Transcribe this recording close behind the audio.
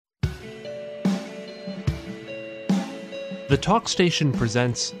The Talk Station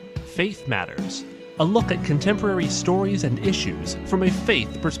presents Faith Matters, a look at contemporary stories and issues from a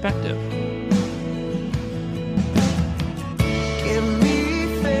faith perspective. Give me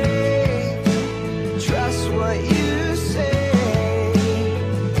faith, trust what you say,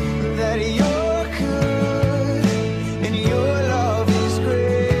 that you're good and your love is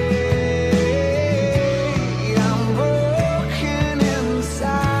great. I'm broken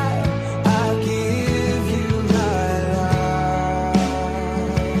inside, I give you my life.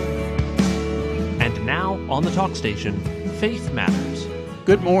 And now, on the Talk Station, Faith Matters.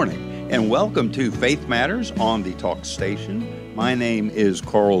 Good morning, and welcome to Faith Matters on the Talk Station. My name is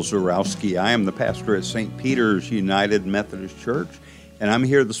Karl Zorowski. I am the pastor at St. Peter's United Methodist Church, and I'm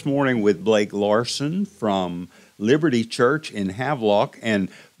here this morning with Blake Larson from Liberty Church in Havelock. And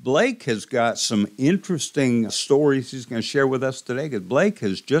Blake has got some interesting stories he's going to share with us today, because Blake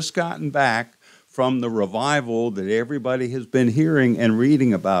has just gotten back from the revival that everybody has been hearing and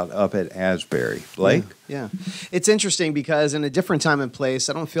reading about up at Asbury. Blake? Yeah. It's interesting because in a different time and place,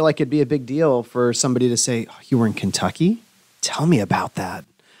 I don't feel like it'd be a big deal for somebody to say, "Oh, you were in Kentucky? Tell me about that."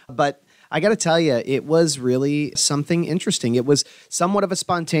 But I got to tell you, it was really something interesting. It was somewhat of a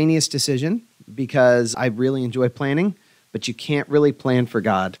spontaneous decision because I really enjoy planning, but you can't really plan for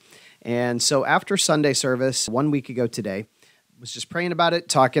God. And so after Sunday service, 1 week ago today, was just praying about it,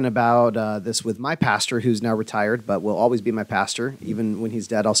 talking about this with my pastor, who's now retired, but will always be my pastor. Even when he's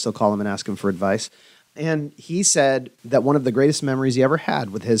dead, I'll still call him and ask him for advice. And he said that one of the greatest memories he ever had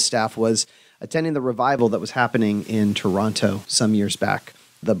with his staff was attending the revival that was happening in Toronto some years back,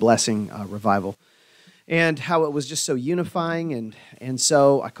 the Blessing Revival, and how it was just so unifying. And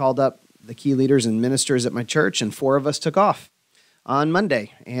so I called up the key leaders and ministers at my church, and 4 of us took off on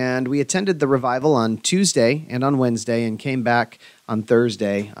Monday, and we attended the revival on Tuesday and on Wednesday and came back on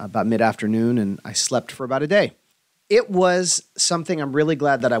Thursday about mid-afternoon, and I slept for about a day. It was something I'm really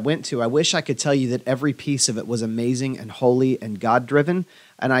glad that I went to. I wish I could tell you that every piece of it was amazing and holy and God-driven,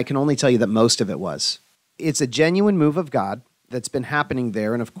 and I can only tell you that most of it was. It's a genuine move of God that's been happening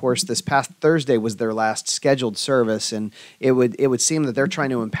there, and of course, this past Thursday was their last scheduled service, and it would seem that they're trying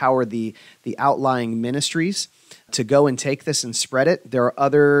to empower the outlying ministries to go and take this and spread it.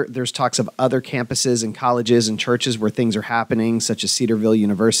 There's talks of other campuses and colleges and churches where things are happening, such as Cedarville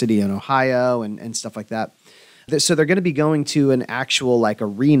University in Ohio and stuff like that. So they're going to be going to an actual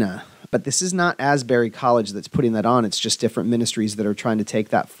arena, but this is not Asbury College that's putting that on. It's just different ministries that are trying to take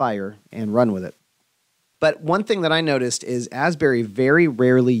that fire and run with it. But one thing that I noticed is Asbury very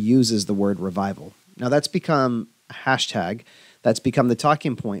rarely uses the word revival. Now that's become a hashtag. That's become the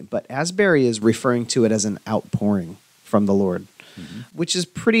talking point, but Asbury is referring to it as an outpouring from the Lord, which is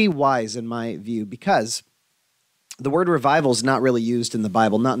pretty wise in my view, because the word revival is not really used in the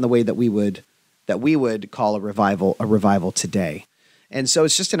Bible, not in the way that we would call a revival today. And so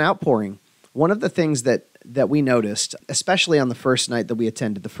it's just an outpouring. One of the things that we noticed, especially on the first night that we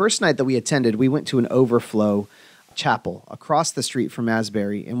attended, we went to an overflow chapel across the street from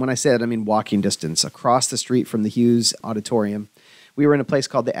Asbury. And when I say that, I mean walking distance across the street from the Hughes Auditorium. We were in a place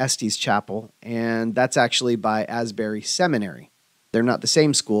called the Estes Chapel, and that's actually by Asbury Seminary. They're not the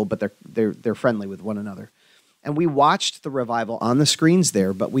same school, but they're friendly with one another. And we watched the revival on the screens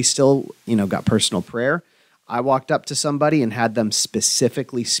there, but we still, got personal prayer. I walked up to somebody and had them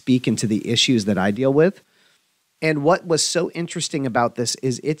specifically speak into the issues that I deal with. And what was so interesting about this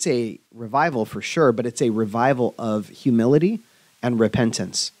is it's a revival for sure, but it's a revival of humility and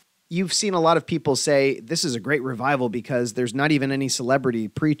repentance. You've seen a lot of people say this is a great revival because there's not even any celebrity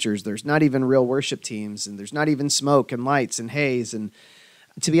preachers, there's not even real worship teams, and there's not even smoke and lights and haze. And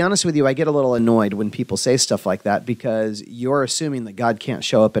to be honest with you, I get a little annoyed when people say stuff like that, because you're assuming that God can't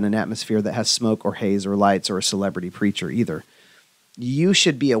show up in an atmosphere that has smoke or haze or lights or a celebrity preacher either. You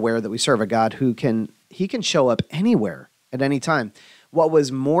should be aware that we serve a God who can show up anywhere at any time. What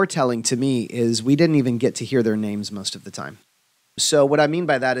was more telling to me is we didn't even get to hear their names most of the time. So what I mean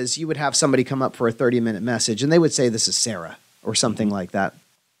by that is you would have somebody come up for a 30-minute message, and they would say, "This is Sarah," or something like that.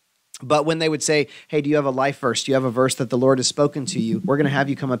 But when they would say, "Hey, do you have a life verse? Do you have a verse that the Lord has spoken to you? We're going to have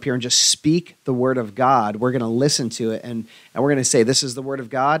you come up here and just speak the word of God. We're going to listen to it, and we're going to say, 'This is the word of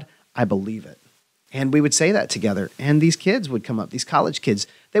God. I believe it.'" And we would say that together. And these kids would come up, these college kids.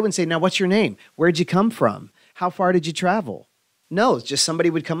 They wouldn't say, "Now, what's your name? Where'd you come from? How far did you travel?" No, it's just somebody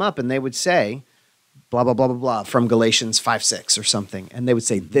would come up and they would say, blah, blah, blah, blah, blah, from Galatians 5:6 or something. And they would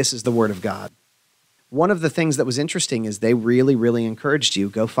say, "This is the word of God." One of the things that was interesting is they really, really encouraged you,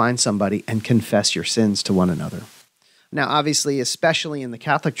 go find somebody and confess your sins to one another. Now, obviously, especially in the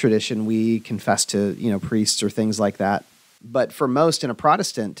Catholic tradition, we confess to, priests or things like that. But for most in a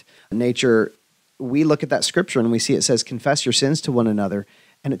Protestant nature, we look at that scripture and we see it says, confess your sins to one another.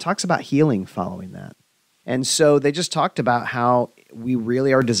 And it talks about healing following that. And so they just talked about how we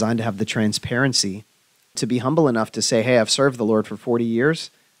really are designed to have the transparency to be humble enough to say, hey, I've served the Lord for 40 years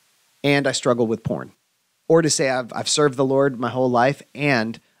and I struggle with porn. Or to say, I've served the Lord my whole life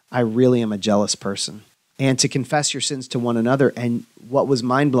and I really am a jealous person. And to confess your sins to one another. And what was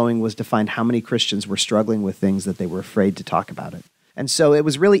mind-blowing was to find how many Christians were struggling with things that they were afraid to talk about it. And so it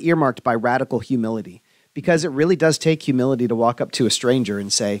was really earmarked by radical humility, because it really does take humility to walk up to a stranger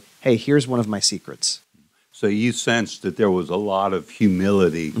and say, hey, here's one of my secrets. So you sensed that there was a lot of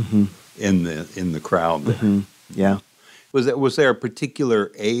humility in the crowd there. Yeah. Was there a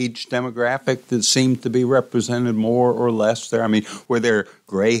particular age demographic that seemed to be represented more or less there? I mean, were there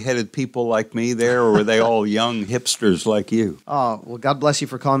gray-headed people like me there, or were they all young hipsters like you? Oh, well, God bless you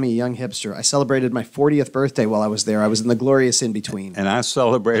for calling me a young hipster. I celebrated my 40th birthday while I was there. I was in the glorious in-between. And I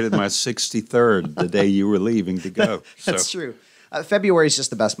celebrated my 63rd the day you were leaving to go. That's true. February is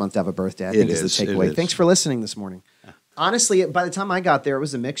just the best month to have a birthday, I think is the takeaway. Thanks for listening this morning. Honestly, by the time I got there, it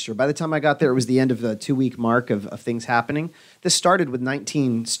was a mixture. By the time I got there, it was the end of the 2-week mark of things happening. This started with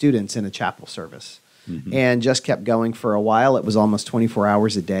 19 students in a chapel service and just kept going for a while. It was almost 24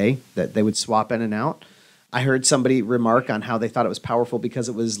 hours a day that they would swap in and out. I heard somebody remark on how they thought it was powerful because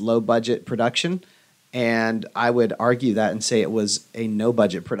it was low-budget production, and I would argue that and say it was a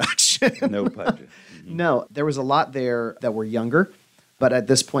no-budget production. No budget. No, there was a lot there that were younger, but at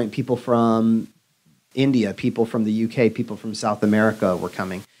this point, people from India, people from the UK, people from South America were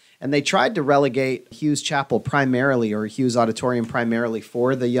coming. And they tried to relegate Hughes Chapel primarily, or Hughes Auditorium primarily,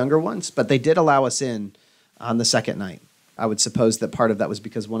 for the younger ones, but they did allow us in on the second night. I would suppose that part of that was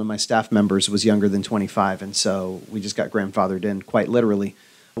because one of my staff members was younger than 25, and so we just got grandfathered in, quite literally,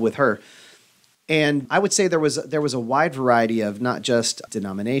 with her. And I would say there was a wide variety of not just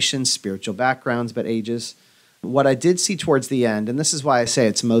denominations, spiritual backgrounds, but ages. What I did see towards the end, and this is why I say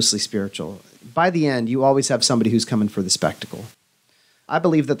it's mostly spiritual, by the end, you always have somebody who's coming for the spectacle. I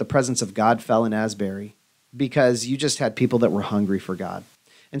believe that the presence of God fell in Asbury because you just had people that were hungry for God.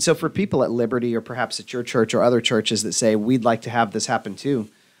 And so for people at Liberty, or perhaps at your church or other churches that say, we'd like to have this happen too,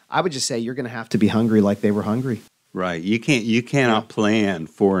 I would just say you're going to have to be hungry like they were hungry. Right. You cannot plan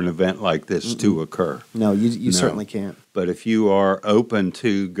for an event like this to occur. No, you certainly can't. But if you are open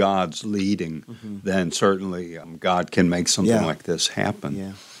to God's leading, then certainly God can make something like this happen.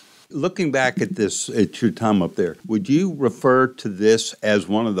 Yeah. Looking back at this, at your time up there, would you refer to this as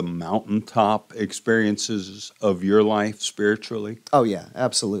one of the mountaintop experiences of your life spiritually? Oh, yeah,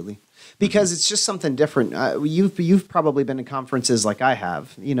 absolutely. Because it's just something different. You've probably been to conferences like I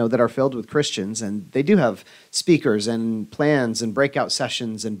have, that are filled with Christians, and they do have speakers and plans and breakout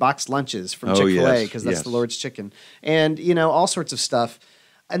sessions and boxed lunches from Chick-fil-A, because that's the Lord's chicken, and all sorts of stuff.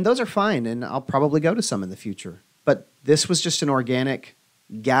 And those are fine, and I'll probably go to some in the future. But this was just an organic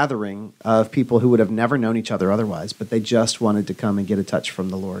gathering of people who would have never known each other otherwise, but they just wanted to come and get a touch from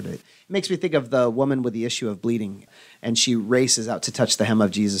the Lord. It makes me think of the woman with the issue of bleeding, and she races out to touch the hem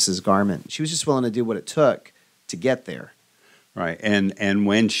of Jesus' garment. She was just willing to do what it took to get there. Right, and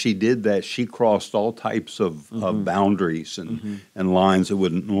when she did that, she crossed all types of boundaries and lines that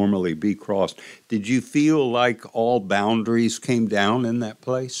wouldn't normally be crossed. Did you feel like all boundaries came down in that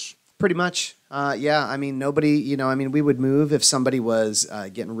place? Pretty much. Yeah, I mean, nobody, we would move if somebody was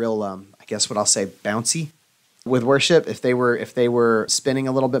getting real, I guess what I'll say, bouncy with worship. If they were spinning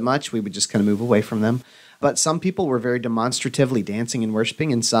a little bit much, we would just kind of move away from them. But some people were very demonstratively dancing and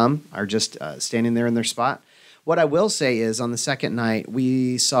worshiping, and some are just standing there in their spot. What I will say is, on the second night,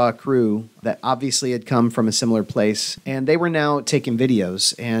 we saw a crew that obviously had come from a similar place, and they were now taking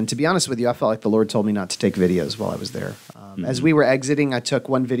videos. And to be honest with you, I felt like the Lord told me not to take videos while I was there. As we were exiting, I took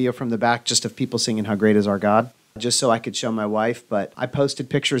one video from the back just of people singing How Great Is Our God, just so I could show my wife. But I posted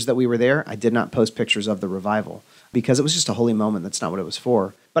pictures that we were there. I did not post pictures of the revival because it was just a holy moment. That's not what it was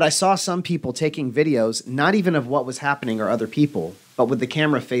for. But I saw some people taking videos, not even of what was happening or other people, but with the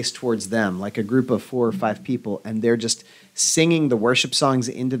camera faced towards them, like a group of 4 or 5 people, and they're just singing the worship songs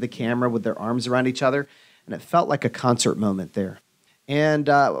into the camera with their arms around each other, and it felt like a concert moment there. And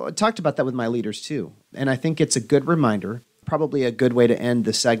I talked about that with my leaders too, and I think it's a good reminder, probably a good way to end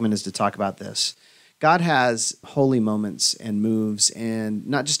this segment is to talk about this. God has holy moments and moves, and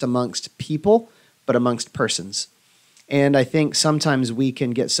not just amongst people, but amongst persons. And I think sometimes we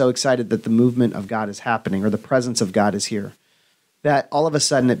can get so excited that the movement of God is happening or the presence of God is here. that all of a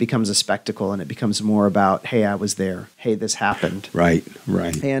sudden it becomes a spectacle and it becomes more about, hey, I was there. Hey, this happened. Right,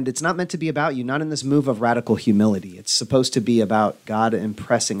 right. And it's not meant to be about you, not in this move of radical humility. It's supposed to be about God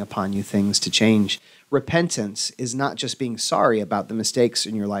impressing upon you things to change. Repentance is not just being sorry about the mistakes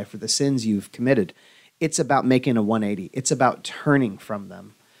in your life or the sins you've committed. It's about making a 180. It's about turning from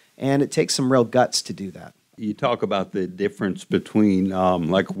them. And it takes some real guts to do that. You talk about the difference between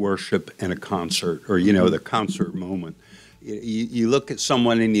like worship and a concert, or, you know, the concert moment. You look at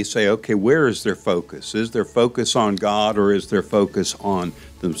someone and you say, okay, where is their focus? Is their focus on God, or is their focus on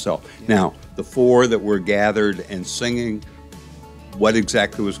themselves? Yeah. Now, the four that were gathered and singing, what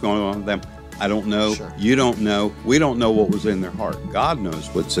exactly was going on with them, I don't know. Sure. You don't know. We don't know what was in their heart. God knows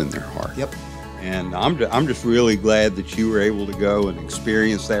what's in their heart. Yep. And I'm just really glad that you were able to go and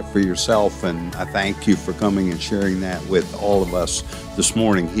experience that for yourself. And I thank you for coming and sharing that with all of us this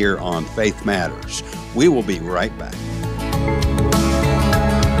morning here on Faith Matters. We will be right back.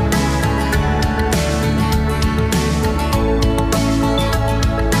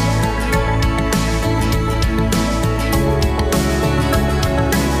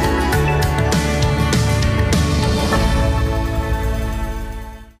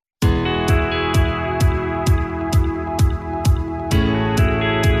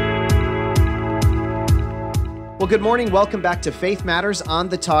 Well, good morning. Welcome back to Faith Matters on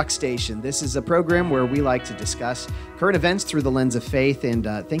the Talk Station. This is a program where we like to discuss current events through the lens of faith. And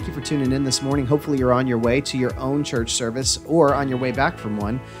thank you for tuning in this morning. Hopefully you're on your way to your own church service or on your way back from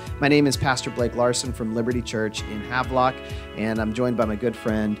one. My name is Pastor Blake Larson from Liberty Church in Havelock, and I'm joined by my good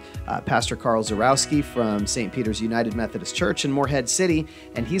friend, Pastor Karl Zorowski from St. Peter's United Methodist Church in Morehead City,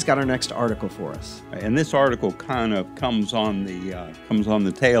 and he's got our next article for us. And this article kind of comes on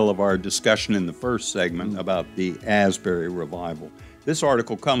the tail of our discussion in the first segment about the Asbury revival. This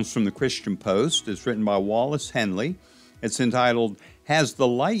article comes from the Christian Post. It's written by Wallace Henley. It's entitled, "Has the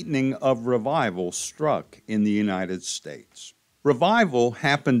Lightning of Revival Struck in the United States?" Revival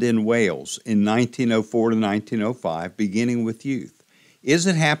happened in Wales in 1904 to 1905, beginning with youth. Is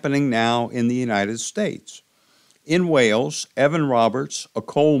it happening now in the United States? In Wales, Evan Roberts, a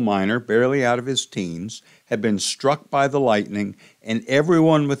coal miner barely out of his teens, had been struck by the lightning, and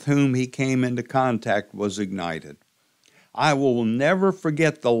everyone with whom he came into contact was ignited. "I will never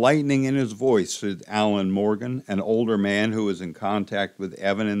forget the lightning in his voice," said Alan Morgan, an older man who was in contact with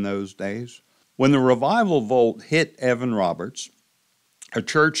Evan in those days. When the revival volt hit Evan Roberts, a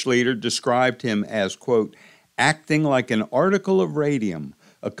church leader described him as, quote, "acting like an article of radium,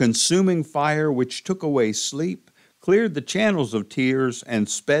 a consuming fire which took away sleep, cleared the channels of tears, and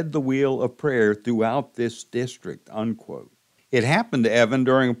sped the wheel of prayer throughout this district," unquote. It happened to Evan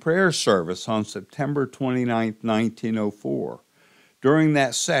during a prayer service on September 29, 1904. During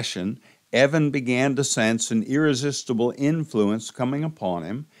that session, Evan began to sense an irresistible influence coming upon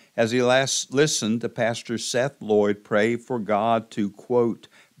him as he last listened to Pastor Seth Lloyd pray for God to, quote,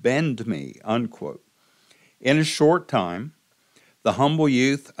 "bend me," unquote. In a short time, the humble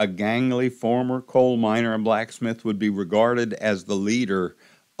youth, a gangly former coal miner and blacksmith, would be regarded as the leader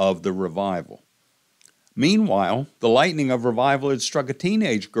of the revival. Meanwhile, the lightning of revival had struck a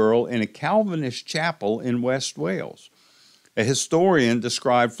teenage girl in a Calvinist chapel in West Wales. A historian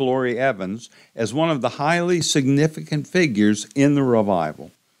described Florrie Evans as one of the highly significant figures in the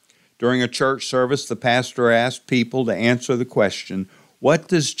revival. During a church service, the pastor asked people to answer the question, "What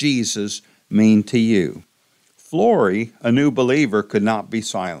does Jesus mean to you?" Florrie, a new believer, could not be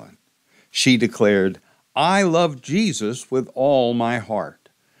silent. She declared, "I love Jesus with all my heart."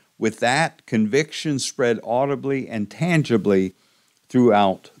 With that, conviction spread audibly and tangibly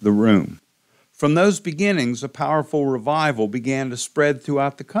throughout the room. From those beginnings, a powerful revival began to spread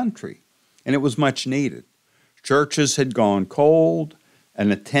throughout the country, and it was much needed. Churches had gone cold,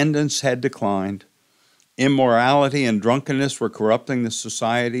 and attendance had declined. Immorality and drunkenness were corrupting the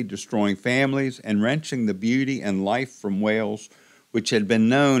society, destroying families, and wrenching the beauty and life from Wales, which had been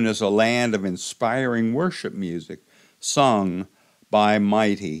known as a land of inspiring worship music sung by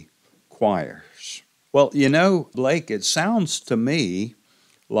mighty choirs. Well, you know, Blake, it sounds to me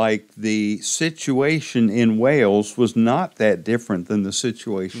like the situation in Wales was not that different than the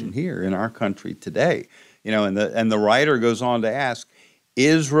situation here in our country today. You know, and the writer goes on to ask,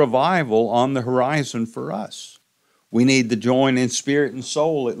 is revival on the horizon for us? We need to join in spirit and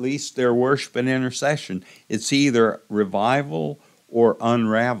soul, at least their worship and intercession. It's either revival or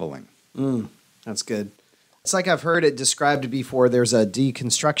unraveling. That's good. It's like I've heard it described before. There's a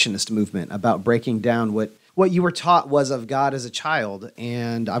deconstructionist movement about breaking down what you were taught was of God as a child,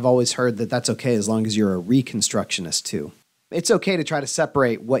 and I've always heard that that's okay as long as you're a reconstructionist too. It's okay to try to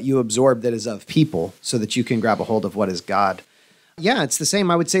separate what you absorb that is of people so that you can grab a hold of what is God. Yeah, it's the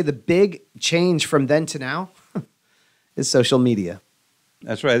same. I would say the big change from then to now is social media.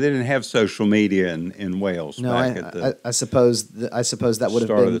 That's right. They didn't have social media in Wales No, back at the I suppose that would have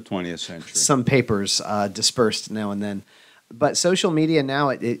start of been the 20th century. some papers dispersed now and then. But social media now,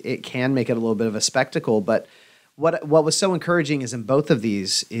 it can make it a little bit of a spectacle. But what was so encouraging is in both of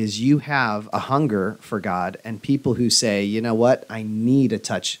these is you have a hunger for God and people who say, you know what, I need a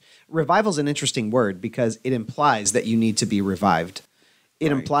touch. Revival is an interesting word because it implies that you need to be revived.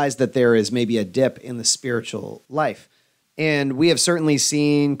 It Right. implies that there is maybe a dip in the spiritual life. And we have certainly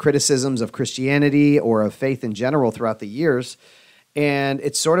seen criticisms of Christianity or of faith in general throughout the years. And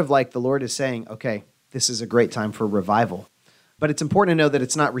it's sort of like the Lord is saying, okay, this is a great time for revival. But it's important to know that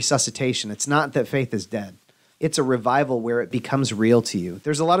it's not resuscitation. It's not that faith is dead. It's a revival where it becomes real to you.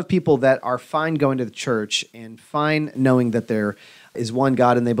 There's a lot of people that are fine going to the church and fine knowing that there is one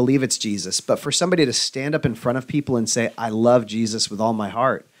God and they believe it's Jesus. But for somebody to stand up in front of people and say, I love Jesus with all my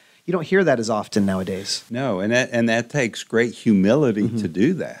heart, you don't hear that as often nowadays. No, and that takes great humility to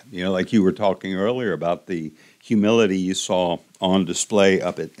do that. You know, like you were talking earlier about the humility you saw on display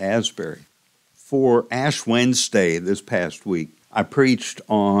up at Asbury. For Ash Wednesday this past week, I preached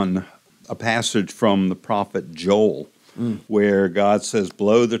on a passage from the prophet Joel, where God says,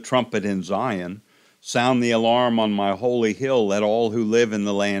 blow the trumpet in Zion, sound the alarm on my holy hill, let all who live in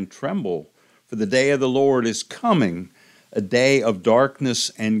the land tremble. For the day of the Lord is coming, a day of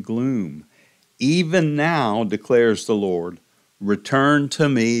darkness and gloom. Even now, declares the Lord, return to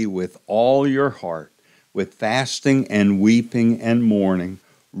me with all your heart, with fasting and weeping and mourning.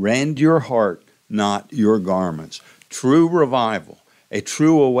 Rend your heart, not your garments. True revival, a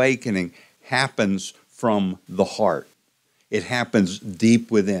true awakening happens from the heart. It happens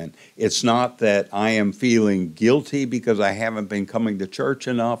deep within. It's not that I am feeling guilty because I haven't been coming to church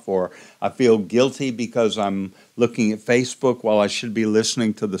enough, or I feel guilty because I'm looking at Facebook while I should be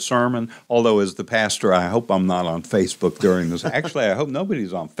listening to the sermon. Although as the pastor, I hope I'm not on Facebook during this. Actually, I hope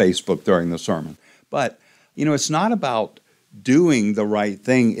nobody's on Facebook during the sermon. But, you know, it's not about doing the right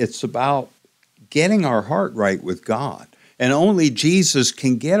thing. It's about getting our heart right with God. And only Jesus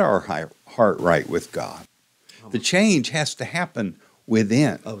can get our heart right with God. The change has to happen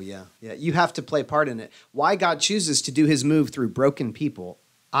within. Oh, yeah. Yeah. You have to play part in it. Why God chooses to do his move through broken people,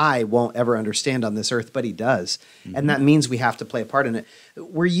 I won't ever understand on this earth, but he does. And that means we have to play a part in it.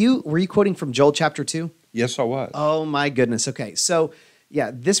 Were you quoting from Joel chapter 2? Yes, I was. Oh, my goodness. Okay. So,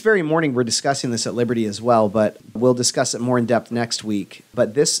 yeah, this very morning we're discussing this at Liberty as well, but we'll discuss it more in depth next week.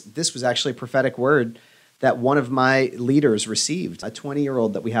 But this was actually a prophetic word that one of my leaders received, a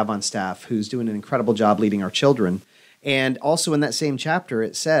 20-year-old that we have on staff who's doing an incredible job leading our children. And also in that same chapter,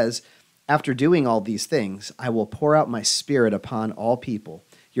 it says, after doing all these things, I will pour out my spirit upon all people.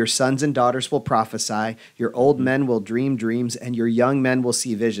 Your sons and daughters will prophesy, your old men will dream dreams, and your young men will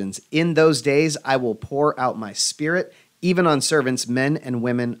see visions. In those days, I will pour out my spirit, even on servants, men and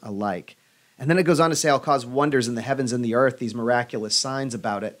women alike. And then it goes on to say, I'll cause wonders in the heavens and the earth, these miraculous signs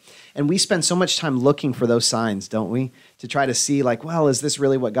about it. And we spend so much time looking for those signs, don't we? To try to see, like, well, is this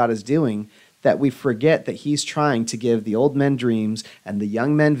really what God is doing? That we forget that he's trying to give the old men dreams and the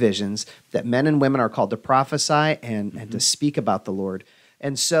young men visions, that men and women are called to prophesy and to speak about the Lord.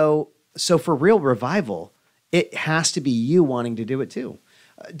 And so for real revival, it has to be you wanting to do it too.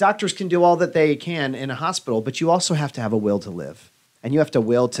 Doctors can do all that they can in a hospital, but you also have to have a will to live. And you have to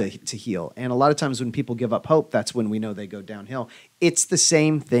will to heal. And a lot of times when people give up hope, that's when we know they go downhill. It's the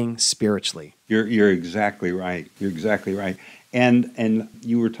same thing spiritually. You're exactly right. You're exactly right. And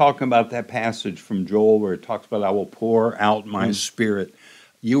you were talking about that passage from Joel where it talks about, I will pour out my spirit.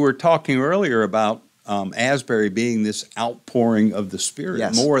 You were talking earlier about Asbury being this outpouring of the Spirit,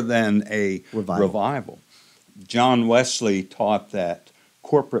 Yes. more than a revival. John Wesley taught that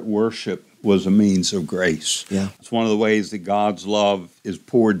corporate worship was a means of grace. Yeah. It's one of the ways that God's love is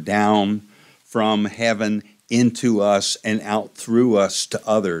poured down from heaven into us and out through us to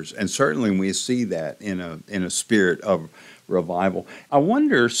others. And certainly we see that in a spirit of revival. I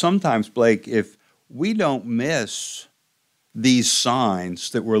wonder sometimes, Blake, if we don't miss these signs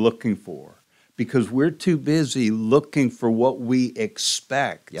that we're looking for because we're too busy looking for what we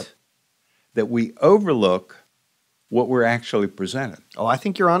expect, that we overlook what we're actually presented. Oh, I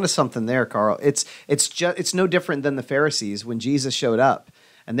think you're onto something there, Carl. It's no different than the Pharisees when Jesus showed up.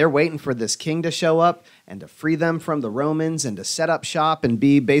 And they're waiting for this king to show up and to free them from the Romans and to set up shop and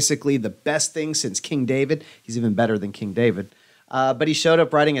be basically the best thing since King David. He's even better than King David. But he showed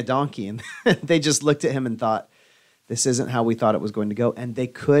up riding a donkey, and they just looked at him and thought, this isn't how we thought it was going to go. And they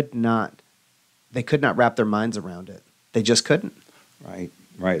could not wrap their minds around it. They just couldn't. Right.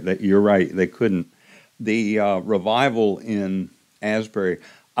 You're right. They couldn't. The revival in Asbury,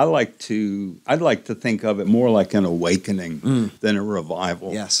 I'd like to think of it more like an awakening than a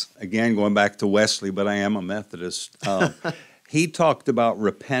revival. Yes. Again, going back to Wesley, but I am a Methodist. He talked about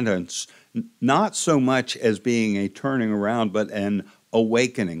repentance, not so much as being a turning around, but an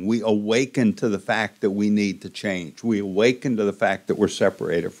awakening. We awaken to the fact that we need to change. We awaken to the fact that we're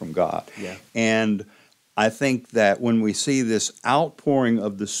separated from God. Yeah. And I think that when we see this outpouring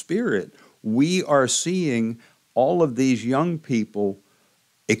of the Spirit, we are seeing all of these young people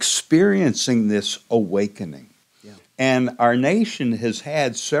experiencing this awakening. Yeah. And our nation has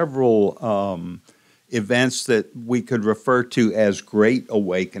had several events that we could refer to as great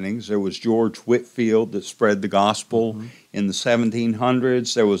awakenings. There was George Whitefield that spread the gospel in the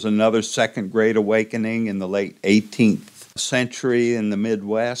 1700s. There was another second great awakening in the late 18th century in the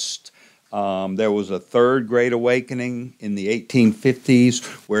Midwest. There was a third great awakening in the 1850s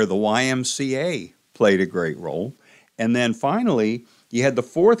where the YMCA played a great role. And then finally, you had the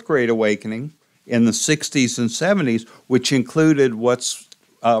fourth great awakening in the 60s and 70s, which included what's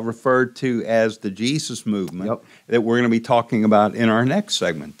referred to as the Jesus movement that we're going to be talking about in our next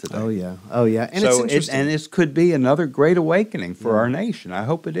segment today. Oh, yeah. Oh, yeah. And so it's interesting. this could be another great awakening for our nation. I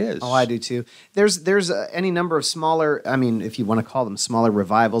hope it is. Oh, I do too. There's any number of smaller, I mean, if you want to call them smaller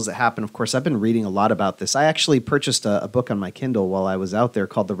revivals that happen. Of course, I've been reading a lot about this. I actually purchased a book on my Kindle while I was out there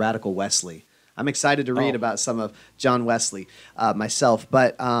called The Radical Wesley. I'm excited to read about some of John Wesley myself.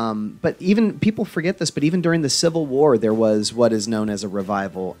 But even people forget this, but even during the Civil War, there was what is known as a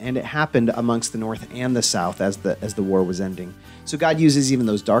revival, and it happened amongst the North and the South as the war was ending. So God uses even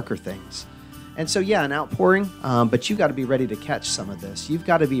those darker things. And so, yeah, an outpouring, but you got to be ready to catch some of this. You've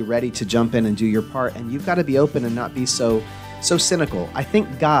got to be ready to jump in and do your part, and you've got to be open and not be so cynical. I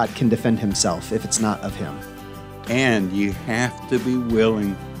think God can defend himself if it's not of him. And you have to be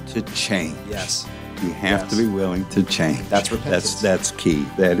willing to change. Yes. You have to be willing to change. That's repentance. That's key.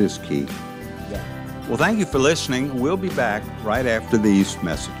 That is key. Yeah. Well, thank you for listening. We'll be back right after these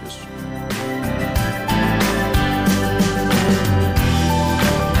messages.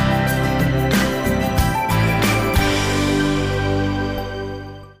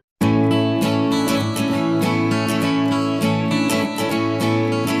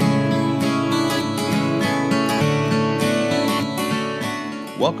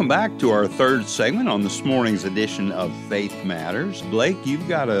 Welcome back to our third segment on this morning's edition of Faith Matters. Blake, you've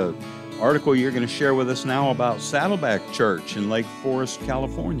got an article you're going to share with us now about Saddleback Church in Lake Forest,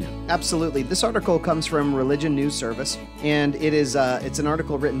 California. Absolutely. This article comes from Religion News Service, and it's an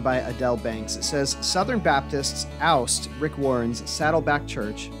article written by Adele Banks. It says, Southern Baptists oust Rick Warren's Saddleback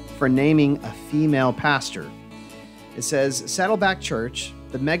Church for naming a female pastor. It says, Saddleback Church,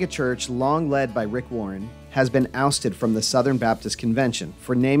 the megachurch long led by Rick Warren, has been ousted from the Southern Baptist Convention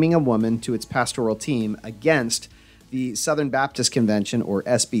for naming a woman to its pastoral team against the Southern Baptist Convention, or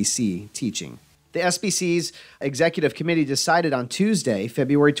SBC, teaching. The SBC's executive committee decided on Tuesday,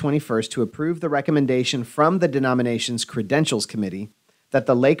 February 21st, to approve the recommendation from the denomination's Credentials Committee that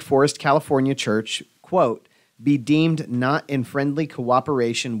the Lake Forest, California church, quote, be deemed not in friendly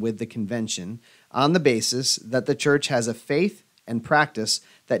cooperation with the convention on the basis that the church has a faith and practice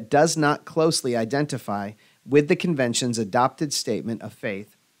that does not closely identify with the convention's adopted statement of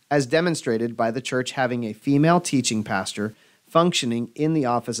faith, as demonstrated by the church having a female teaching pastor functioning in the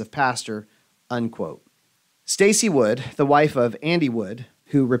office of pastor, unquote. Stacy Wood, the wife of Andy Wood,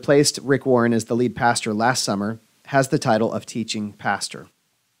 who replaced Rick Warren as the lead pastor last summer, has the title of teaching pastor.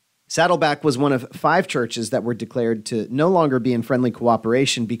 Saddleback was one of 5 churches that were declared to no longer be in friendly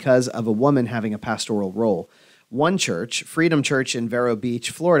cooperation because of a woman having a pastoral role. One church, Freedom Church in Vero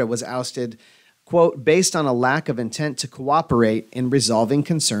Beach, Florida, was ousted, quote, based on a lack of intent to cooperate in resolving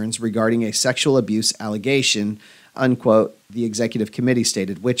concerns regarding a sexual abuse allegation, unquote, the executive committee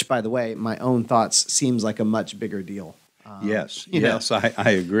stated, which, by the way, my own thoughts seems like a much bigger deal. Yes, I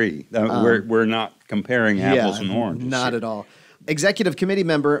agree. We're not comparing apples and oranges. Not at all. Executive committee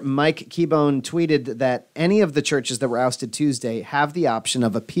member Mike Keybone tweeted that any of the churches that were ousted Tuesday have the option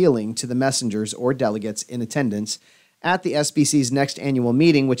of appealing to the messengers or delegates in attendance at the SBC's next annual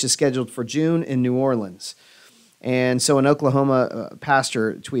meeting, which is scheduled for June in New Orleans. And so an Oklahoma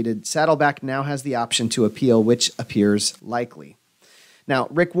pastor tweeted, Saddleback now has the option to appeal, which appears likely. Now,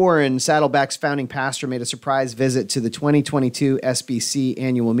 Rick Warren, Saddleback's founding pastor, made a surprise visit to the 2022 SBC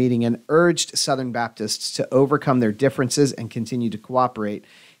annual meeting and urged Southern Baptists to overcome their differences and continue to cooperate.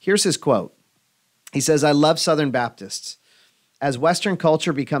 Here's his quote. He says, I love Southern Baptists. As Western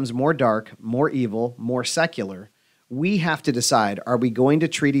culture becomes more dark, more evil, more secular, we have to decide, are we going to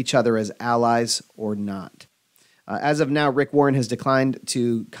treat each other as allies or not? As of now, Rick Warren has declined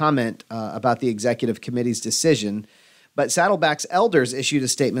to comment about the executive committee's decision, But Saddleback's elders issued a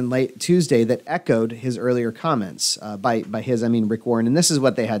statement late Tuesday that echoed his earlier comments. By his, I mean Rick Warren. And this is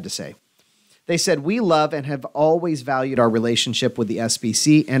what they had to say. They said, "We love and have always valued our relationship with the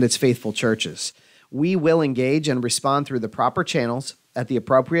SBC and its faithful churches. We will engage and respond through the proper channels at the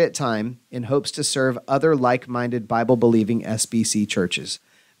appropriate time in hopes to serve other like-minded Bible-believing SBC churches.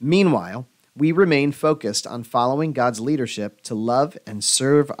 Meanwhile, we remain focused on following God's leadership to love and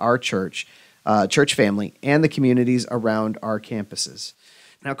serve our church family, and the communities around our campuses."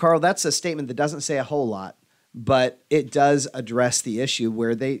 Now, Karl, that's a statement that doesn't say a whole lot, but it does address the issue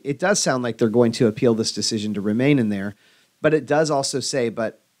where it does sound like they're going to appeal this decision to remain in there, but it does also say,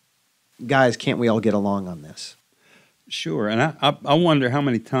 but guys, can't we all get along on this? Sure. And I wonder how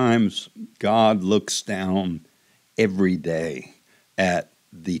many times God looks down every day at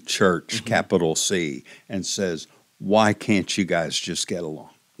the church, capital C, and says, why can't you guys just get along?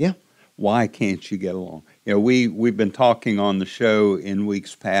 Yeah. Why can't you get along? You know, we've been talking on the show in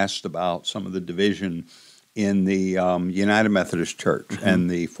weeks past about some of the division in the United Methodist Church and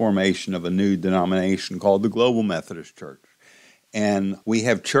the formation of a new denomination called the Global Methodist Church. And we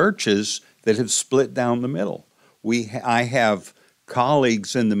have churches that have split down the middle. I have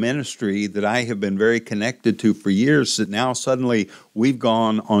colleagues in the ministry that I have been very connected to for years that now suddenly we've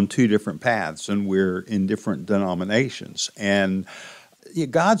gone on two different paths and we're in different denominations. And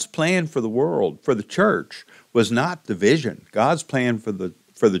God's plan for the world, for the church, was not division. God's plan for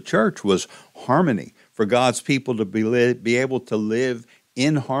the church was harmony, for God's people to be able to live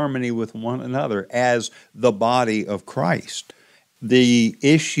in harmony with one another as the body of Christ. The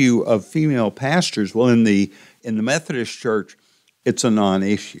issue of female pastors, well, in the Methodist Church, it's a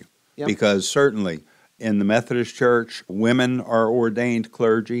non-issue. Yep. Because certainly in the Methodist Church, women are ordained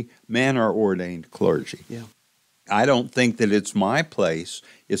clergy, men are ordained clergy. Yeah. I don't think that it's my place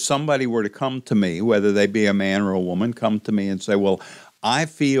if somebody were to come to me, whether they be a man or a woman, come to me and say, well, I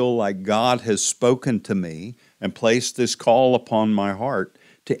feel like God has spoken to me and placed this call upon my heart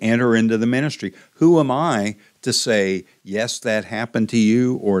to enter into the ministry. Who am I to say, yes, that happened to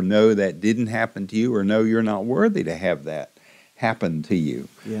you, or no, that didn't happen to you, or no, you're not worthy to have that happen to you?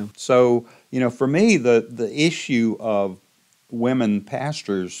 Yeah. So, for me, the issue of women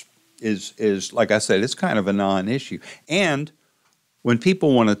pastors is, like I said, it's kind of a non-issue. And when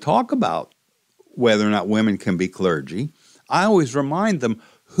people want to talk about whether or not women can be clergy, I always remind them,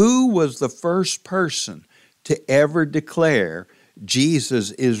 who was the first person to ever declare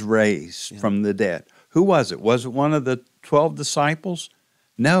Jesus is raised from the dead? Who was it? Was it one of the 12 disciples?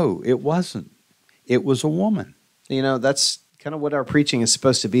 No, it wasn't. It was a woman. That's kind of what our preaching is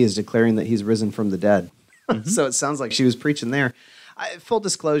supposed to be, is declaring that he's risen from the dead. So it sounds like she was preaching there. Full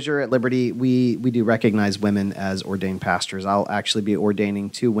disclosure, at Liberty, we do recognize women as ordained pastors. I'll actually be ordaining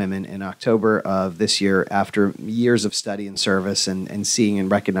 2 women in October of this year after years of study and service and seeing and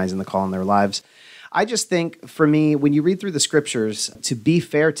recognizing the call in their lives. I just think, for me, when you read through the scriptures, to be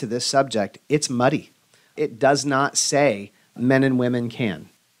fair to this subject, it's muddy. It does not say men and women can.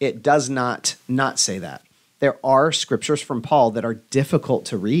 It does not say that. There are scriptures from Paul that are difficult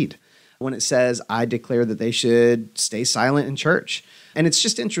to read when it says, I declare that they should stay silent in church. And it's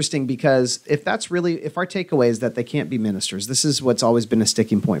just interesting because if our takeaway is that they can't be ministers, this is what's always been a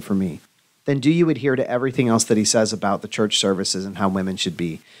sticking point for me, then do you adhere to everything else that he says about the church services and how women should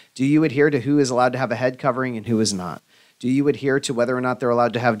be? Do you adhere to who is allowed to have a head covering and who is not? Do you adhere to whether or not they're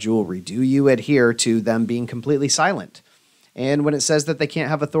allowed to have jewelry? Do you adhere to them being completely silent? And when it says that they can't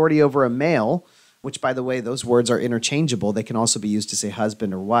have authority over a male, which, by the way, those words are interchangeable. They can also be used to say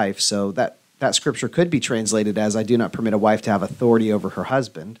husband or wife. So that scripture could be translated as, I do not permit a wife to have authority over her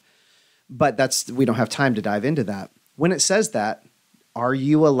husband. But we don't have time to dive into that. When it says that, are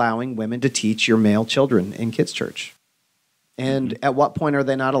you allowing women to teach your male children in kids' church? And at what point are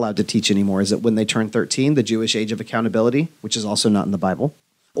they not allowed to teach anymore? Is it when they turn 13, the Jewish age of accountability, which is also not in the Bible?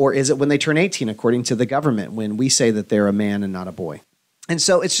 Or is it when they turn 18, according to the government, when we say that they're a man and not a boy? And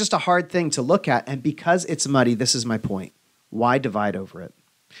so it's just a hard thing to look at. And because it's muddy, this is my point. Why divide over it?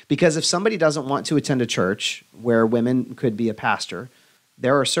 Because if somebody doesn't want to attend a church where women could be a pastor,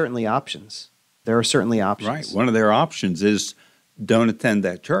 there are certainly options. Right. One of their options is don't attend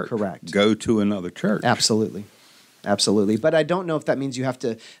that church. Correct. Go to another church. Absolutely. But I don't know if that means you have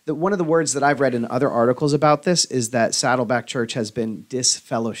to. One of the words that I've read in other articles about this is that Saddleback Church has been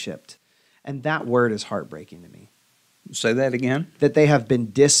disfellowshipped. And that word is heartbreaking to me. Say that again? That they have been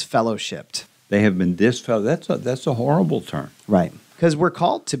disfellowshipped. They have been disfellowshipped. That's a horrible term. Right. Because we're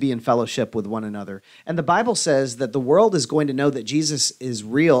called to be in fellowship with one another. And the Bible says that the world is going to know that Jesus is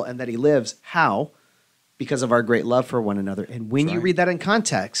real and that he lives. How? Because of our great love for one another. And when you read that in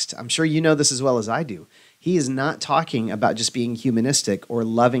context, I'm sure you know this as well as I do, he is not talking about just being humanistic or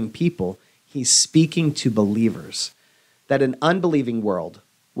loving people. He's speaking to believers. That an unbelieving world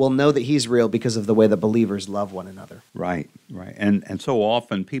will know that he's real because of the way that believers love one another. Right, right. And so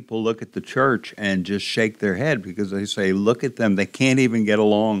often people look at the church and just shake their head because they say, look at them. They can't even get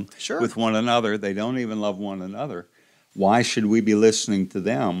along with one another. They don't even love one another. Why should we be listening to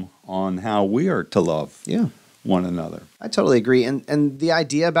them on how we are to love one another? I totally agree. And the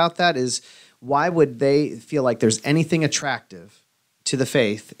idea about that is, why would they feel like there's anything attractive to the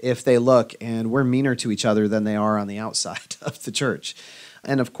faith if they look and we're meaner to each other than they are on the outside of the church?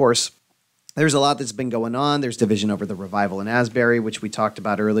 And of course, there's a lot that's been going on. There's division over the revival in Asbury, which we talked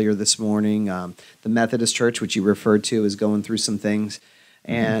about earlier this morning. The Methodist Church, which you referred to, is going through some things.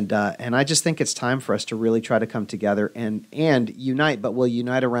 And I just think it's time for us to really try to come together and unite, but we'll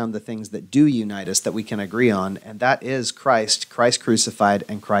unite around the things that do unite us, that we can agree on, and that is Christ crucified,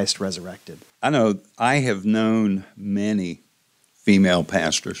 and Christ resurrected. I know I have known many female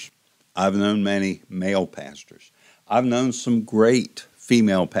pastors. I've known many male pastors. I've known some great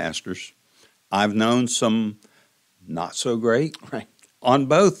female pastors. I've known some not so great, right, on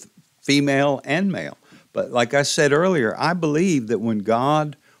both female and male. But like I said earlier, I believe that when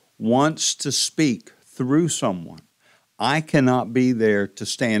God wants to speak through someone, I cannot be there to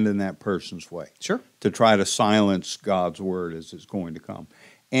stand in that person's way. Sure. To try to silence God's word as it's going to come.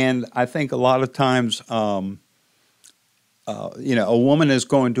 And I think a lot of times, a woman is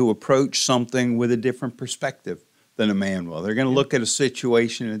going to approach something with a different perspective than a man will. They're going to look at a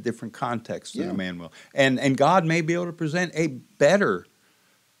situation in a different context than a man will. And God may be able to present a better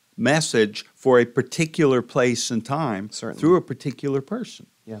message for a particular place and time through a particular person.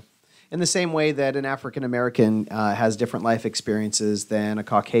 Yeah. In the same way that an African American has different life experiences than a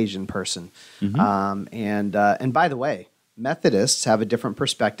Caucasian person. And by the way, Methodists have a different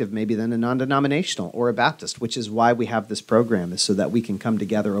perspective maybe than a non-denominational or a Baptist, which is why we have this program, is so that we can come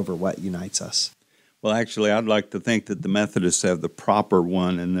together over what unites us. Well, actually, I'd like to think that the Methodists have the proper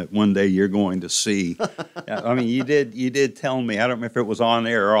one, and that one day you're going to see. I mean, you did tell me, I don't know if it was on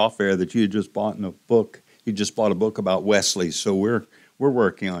air or off air, that you had just bought a book. You just bought a book about Wesley, so we're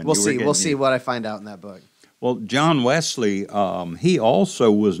working on it. We'll see what I find out in that book. Well, John Wesley, he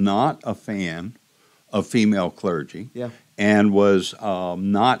also was not a fan of female clergy, and was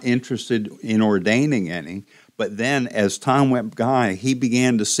not interested in ordaining any. But then as time went by, he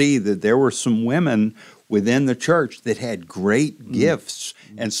began to see that there were some women within the church that had great gifts.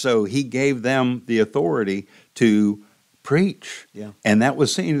 And so he gave them the authority to preach. Yeah. And that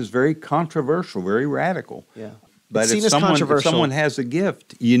was seen as very controversial, very radical. Yeah. But if someone has a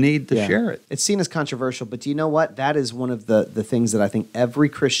gift, you need to share it. It's seen as controversial, but do you know what? That is one of the things that I think every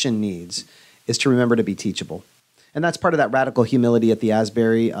Christian needs, is to remember to be teachable. And that's part of that radical humility at the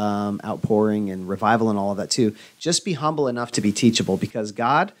Asbury outpouring and revival and all of that too. Just be humble enough to be teachable, because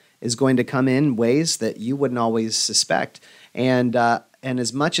God is going to come in ways that you wouldn't always suspect. And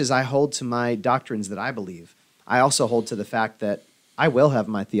as much as I hold to my doctrines that I believe, I also hold to the fact that I will have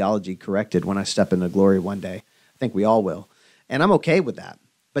my theology corrected when I step into glory one day. I think we all will. And I'm okay with that.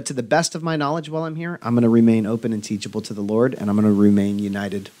 But to the best of my knowledge while I'm here, I'm going to remain open and teachable to the Lord, and I'm going to remain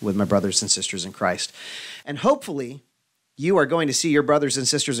united with my brothers and sisters in Christ. And hopefully, you are going to see your brothers and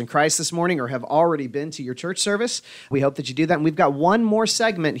sisters in Christ this morning, or have already been to your church service. We hope that you do that. And we've got one more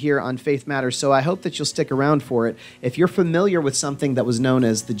segment here on Faith Matters, so I hope that you'll stick around for it. If you're familiar with something that was known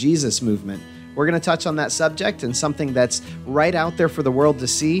as the Jesus movement, we're going to touch on that subject, and something that's right out there for the world to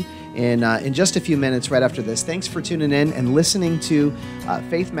see in just a few minutes right after this. Thanks for tuning in and listening to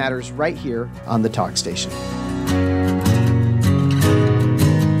Faith Matters right here on the Talk Station.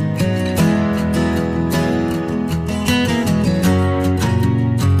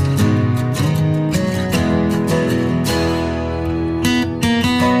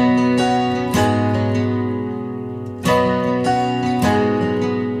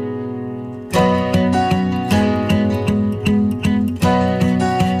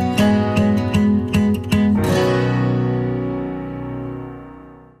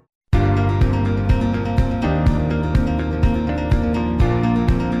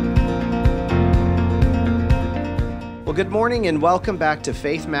 Good morning and welcome back to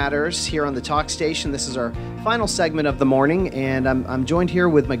Faith Matters here on the Talk Station. This is our final segment of the morning, and I'm joined here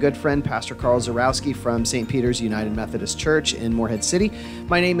with my good friend, Pastor Karl Zorowski from St. Peter's United Methodist Church in Morehead City.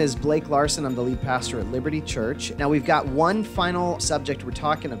 My name is Blake Larson. I'm the lead pastor at Liberty Church. Now, we've got one final subject we're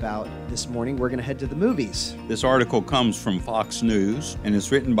talking about this morning. We're going to head to the movies. This article comes from Fox News, and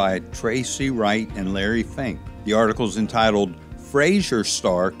it's written by Tracy Wright and Larry Fink. The article is entitled, "Frasier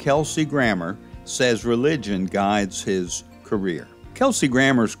star Kelsey Grammar says religion guides his career." Kelsey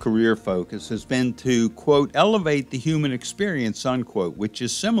Grammar's career focus has been to, quote, elevate the human experience, unquote, which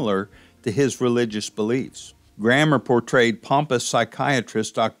is similar to his religious beliefs. Grammar portrayed pompous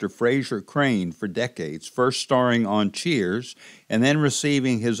psychiatrist Dr. Fraser Crane for decades, first starring on Cheers and then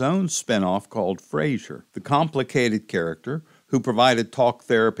receiving his own spinoff called Frasier. The complicated character, who provided talk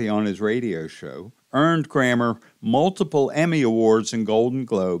therapy on his radio show, earned Grammar multiple Emmy Awards and Golden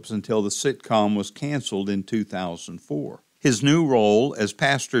Globes until the sitcom was canceled in 2004. His new role as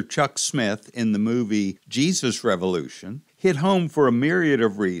Pastor Chuck Smith in the movie Jesus Revolution hit home for a myriad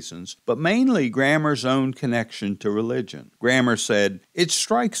of reasons, but mainly Grammar's own connection to religion. Grammar said, "It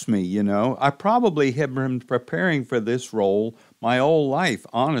strikes me, I probably have been preparing for this role my whole life,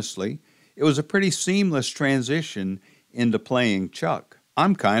 honestly. It was a pretty seamless transition into playing Chuck.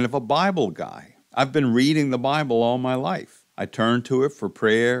 I'm kind of a Bible guy. I've been reading the Bible all my life. I turn to it for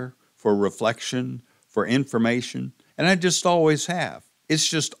prayer, for reflection, for information, and I just always have. It's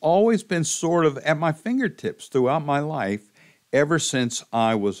just always been sort of at my fingertips throughout my life ever since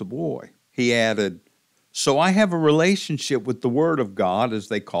I was a boy." He added, "So I have a relationship with the Word of God, as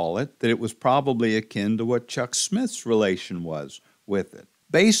they call it, that it was probably akin to what Chuck Smith's relation was with it."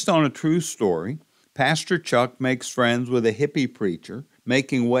 Based on a true story, Pastor Chuck makes friends with a hippie preacher,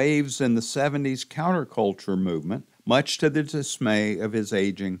 making waves in the 70s counterculture movement, much to the dismay of his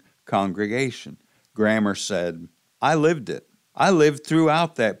aging congregation. Grammar said, "I lived it. I lived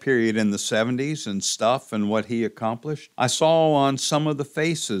throughout that period in the 70s and stuff and what he accomplished. I saw on some of the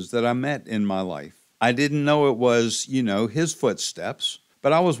faces that I met in my life. I didn't know it was, his footsteps,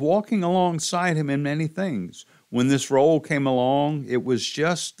 but I was walking alongside him in many things. When this role came along, it was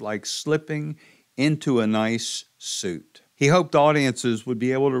just like slipping into a nice suit." He hoped audiences would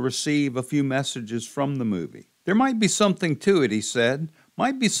be able to receive a few messages from the movie. "There might be something to it," he said.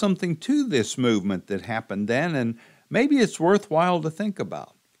 "Might be something to this movement that happened then, and maybe it's worthwhile to think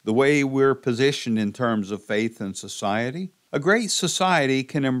about. The way we're positioned in terms of faith and society. A great society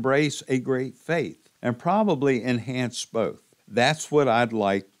can embrace a great faith and probably enhance both. That's what I'd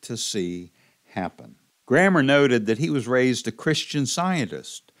like to see happen." Grammar noted that he was raised a Christian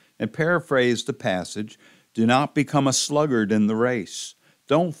Scientist and paraphrased the passage, "Do not become a sluggard in the race.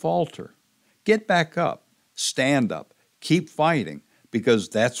 Don't falter. Get back up. Stand up. Keep fighting, because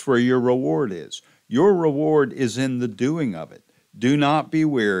that's where your reward is. Your reward is in the doing of it. Do not be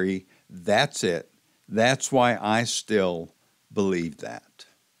weary. That's it. That's why I still believe that."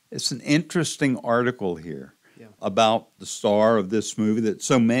 It's an interesting article here about the star of this movie that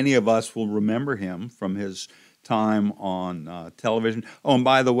so many of us will remember him from his time on television. Oh, and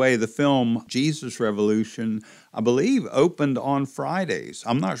by the way, the film Jesus Revolution, I believe, opened on Fridays.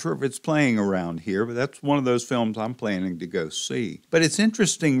 I'm not sure if it's playing around here, but that's one of those films I'm planning to go see. But it's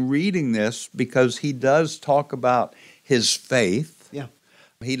interesting reading this because he does talk about his faith. Yeah.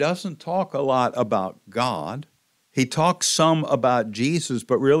 He doesn't talk a lot about God. He talks some about Jesus,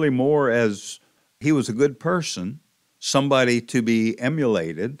 but really more as he was a good person, somebody to be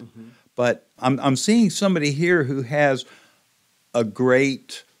emulated. Mm-hmm. But I'm seeing somebody here who has a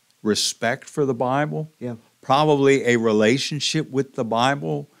great respect for the Bible, probably a relationship with the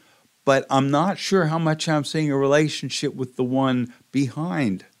Bible, but I'm not sure how much I'm seeing a relationship with the one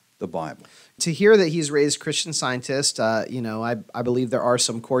behind the Bible. To hear that he's raised Christian Scientist, I believe there are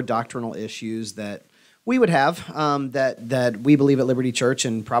some core doctrinal issues that we would have, that we believe at Liberty Church,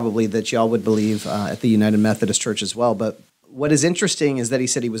 and probably that y'all would believe at the United Methodist Church as well. But what is interesting is that he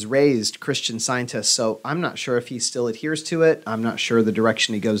said he was raised Christian Scientist, so I'm not sure if he still adheres to it. I'm not sure the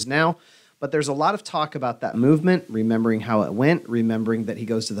direction he goes now. But there's a lot of talk about that movement, remembering how it went, remembering that he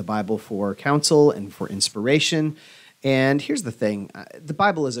goes to the Bible for counsel and for inspiration. And here's the thing. The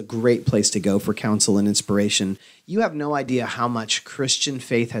Bible is a great place to go for counsel and inspiration. You have no idea how much Christian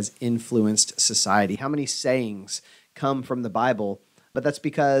faith has influenced society, how many sayings come from the Bible. But that's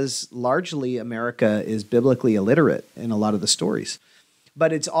because largely America is biblically illiterate in a lot of the stories.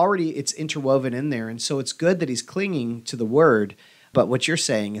 But it's interwoven in there. And so it's good that he's clinging to the Word. But what you're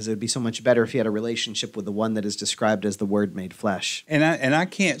saying is it would be so much better if he had a relationship with the one that is described as the Word made flesh. And I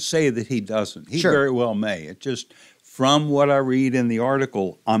can't say that he doesn't. He Sure. very well may. It just, from what I read in the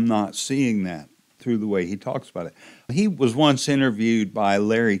article, I'm not seeing that through the way he talks about it. He was once interviewed by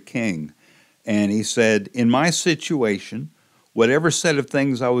Larry King, and he said, "In my situation, whatever set of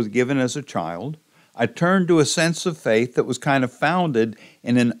things I was given as a child, I turned to a sense of faith that was kind of founded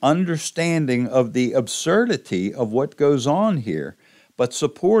in an understanding of the absurdity of what goes on here, but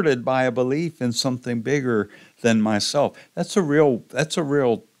supported by a belief in something bigger than myself." That's a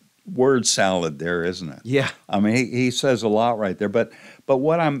real word salad there, isn't it? Yeah. I mean, he says a lot right there. But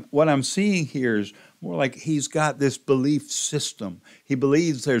what I'm seeing here is more like he's got this belief system. He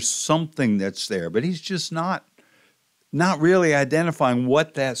believes there's something that's there, but he's just not really identifying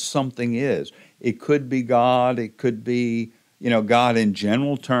what that something is. It could be God. It could be, God in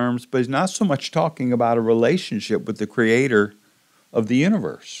general terms, but he's not so much talking about a relationship with the creator of the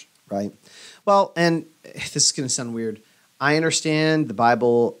universe. Right. Well, and this is going to sound weird. I understand the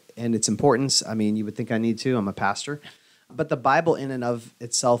Bible and its importance. I mean, you would think I need to. I'm a pastor. But the Bible in and of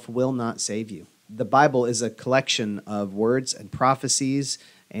itself will not save you. The Bible is a collection of words and prophecies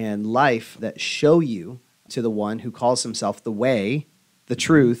and life that show you to the one who calls himself the way, the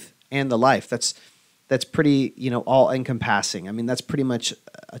truth, and the life. That's pretty, all encompassing. I mean, that's pretty much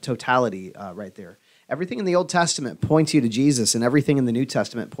a totality right there. Everything in the Old Testament points you to Jesus, and everything in the New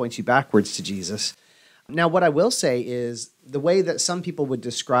Testament points you backwards to Jesus. Now, what I will say is the way that some people would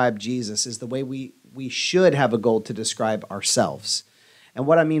describe Jesus is the way we should have a goal to describe ourselves. And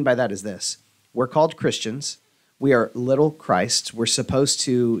what I mean by that is this. We're called Christians. We are little Christs. We're supposed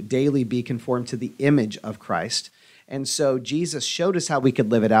to daily be conformed to the image of Christ. And so Jesus showed us how we could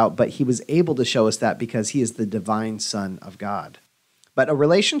live it out, but he was able to show us that because he is the divine Son of God. But a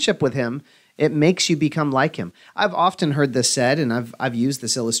relationship with him, it makes you become like him. I've often heard this said, and I've used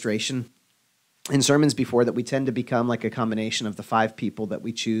this illustration in sermons before, that we tend to become like a combination of the 5 people that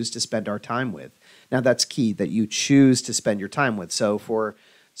we choose to spend our time with. Now, that's key, that you choose to spend your time with. So a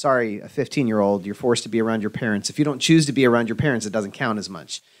 15-year-old, you're forced to be around your parents. If you don't choose to be around your parents, it doesn't count as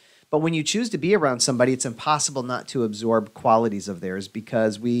much. But when you choose to be around somebody, it's impossible not to absorb qualities of theirs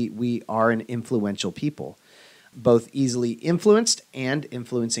because we are an influential people, both easily influenced and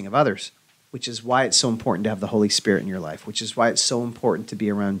influencing of others, which is why it's so important to have the Holy Spirit in your life, which is why it's so important to be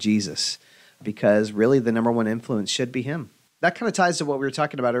around Jesus, because really the number one influence should be him. That kind of ties to what we were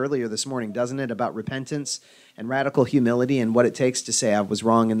talking about earlier this morning, doesn't it? About repentance and radical humility and what it takes to say I was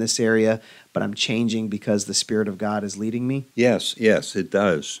wrong in this area, but I'm changing because the Spirit of God is leading me. Yes, it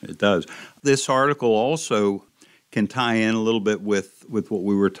does. It does. This article also can tie in a little bit with what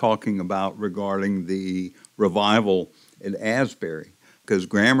we were talking about regarding the revival at Asbury, because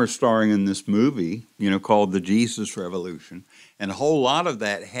Grammar's starring in this movie, called The Jesus Revolution. And a whole lot of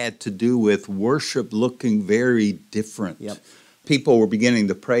that had to do with worship looking very different. Yep. People were beginning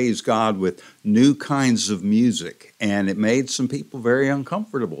to praise God with new kinds of music, and it made some people very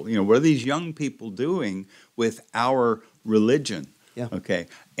uncomfortable. What are these young people doing with our religion? Yeah. Okay.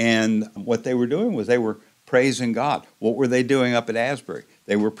 And what they were doing was they were praising God. What were they doing up at Asbury?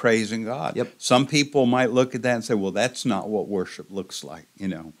 They were praising God. Yep. Some people might look at that and say, well, that's not what worship looks like,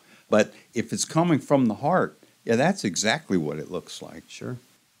 But if it's coming from the heart, yeah, that's exactly what it looks like. Sure.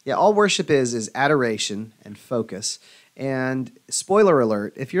 Yeah, all worship is adoration and focus. And spoiler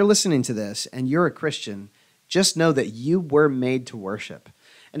alert, if you're listening to this and you're a Christian, just know that you were made to worship.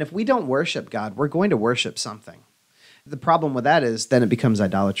 And if we don't worship God, we're going to worship something. The problem with that is then it becomes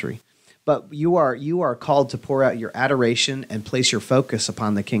idolatry. But you are called to pour out your adoration and place your focus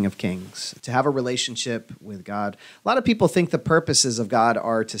upon the King of Kings, to have a relationship with God. A lot of people think the purposes of God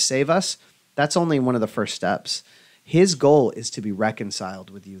are to save us. That's only one of the first steps. His goal is to be reconciled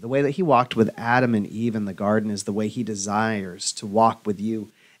with you. The way that he walked with Adam and Eve in the garden is the way he desires to walk with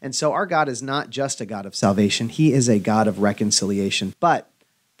you. And so our God is not just a God of salvation. He is a God of reconciliation. But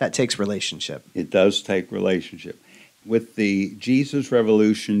that takes relationship. It does take relationship. With the Jesus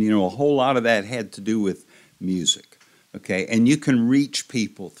Revolution, a whole lot of that had to do with music, okay? And you can reach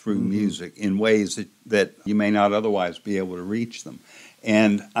people through music in ways that you may not otherwise be able to reach them.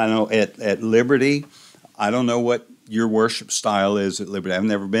 And I know at Liberty, I don't know what your worship style is at Liberty. I've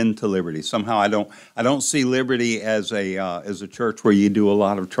never been to Liberty. Somehow I don't see Liberty as a church where you do a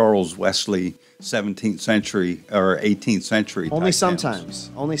lot of Charles Wesley 17th century or 18th century. Only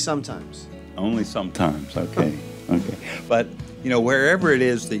sometimes. Only sometimes. Only sometimes. Okay. Okay. But, wherever it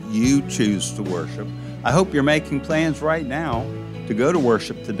is that you choose to worship, I hope you're making plans right now to go to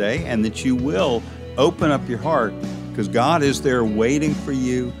worship today, and that you will open up your heart, because God is there waiting for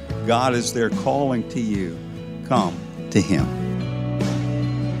you. God is there calling to you. Come to him.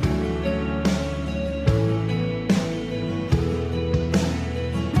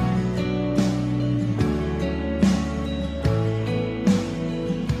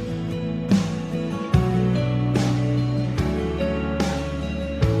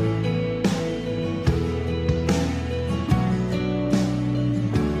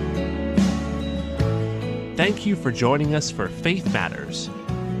 Thank you for joining us for Faith Matters.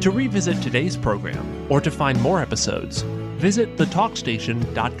 To revisit today's program or to find more episodes, visit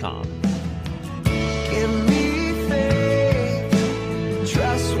thetalkstation.com. Give me faith,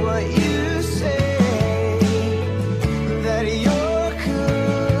 trust what you say, that you're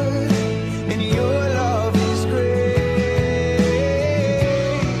good and your love is great.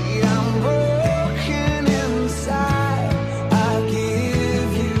 I'm broken inside, I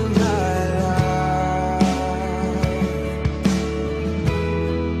give you my life.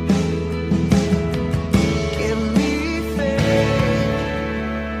 Give me faith.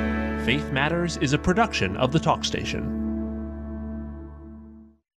 Faith Matters is a production of the Talk Station.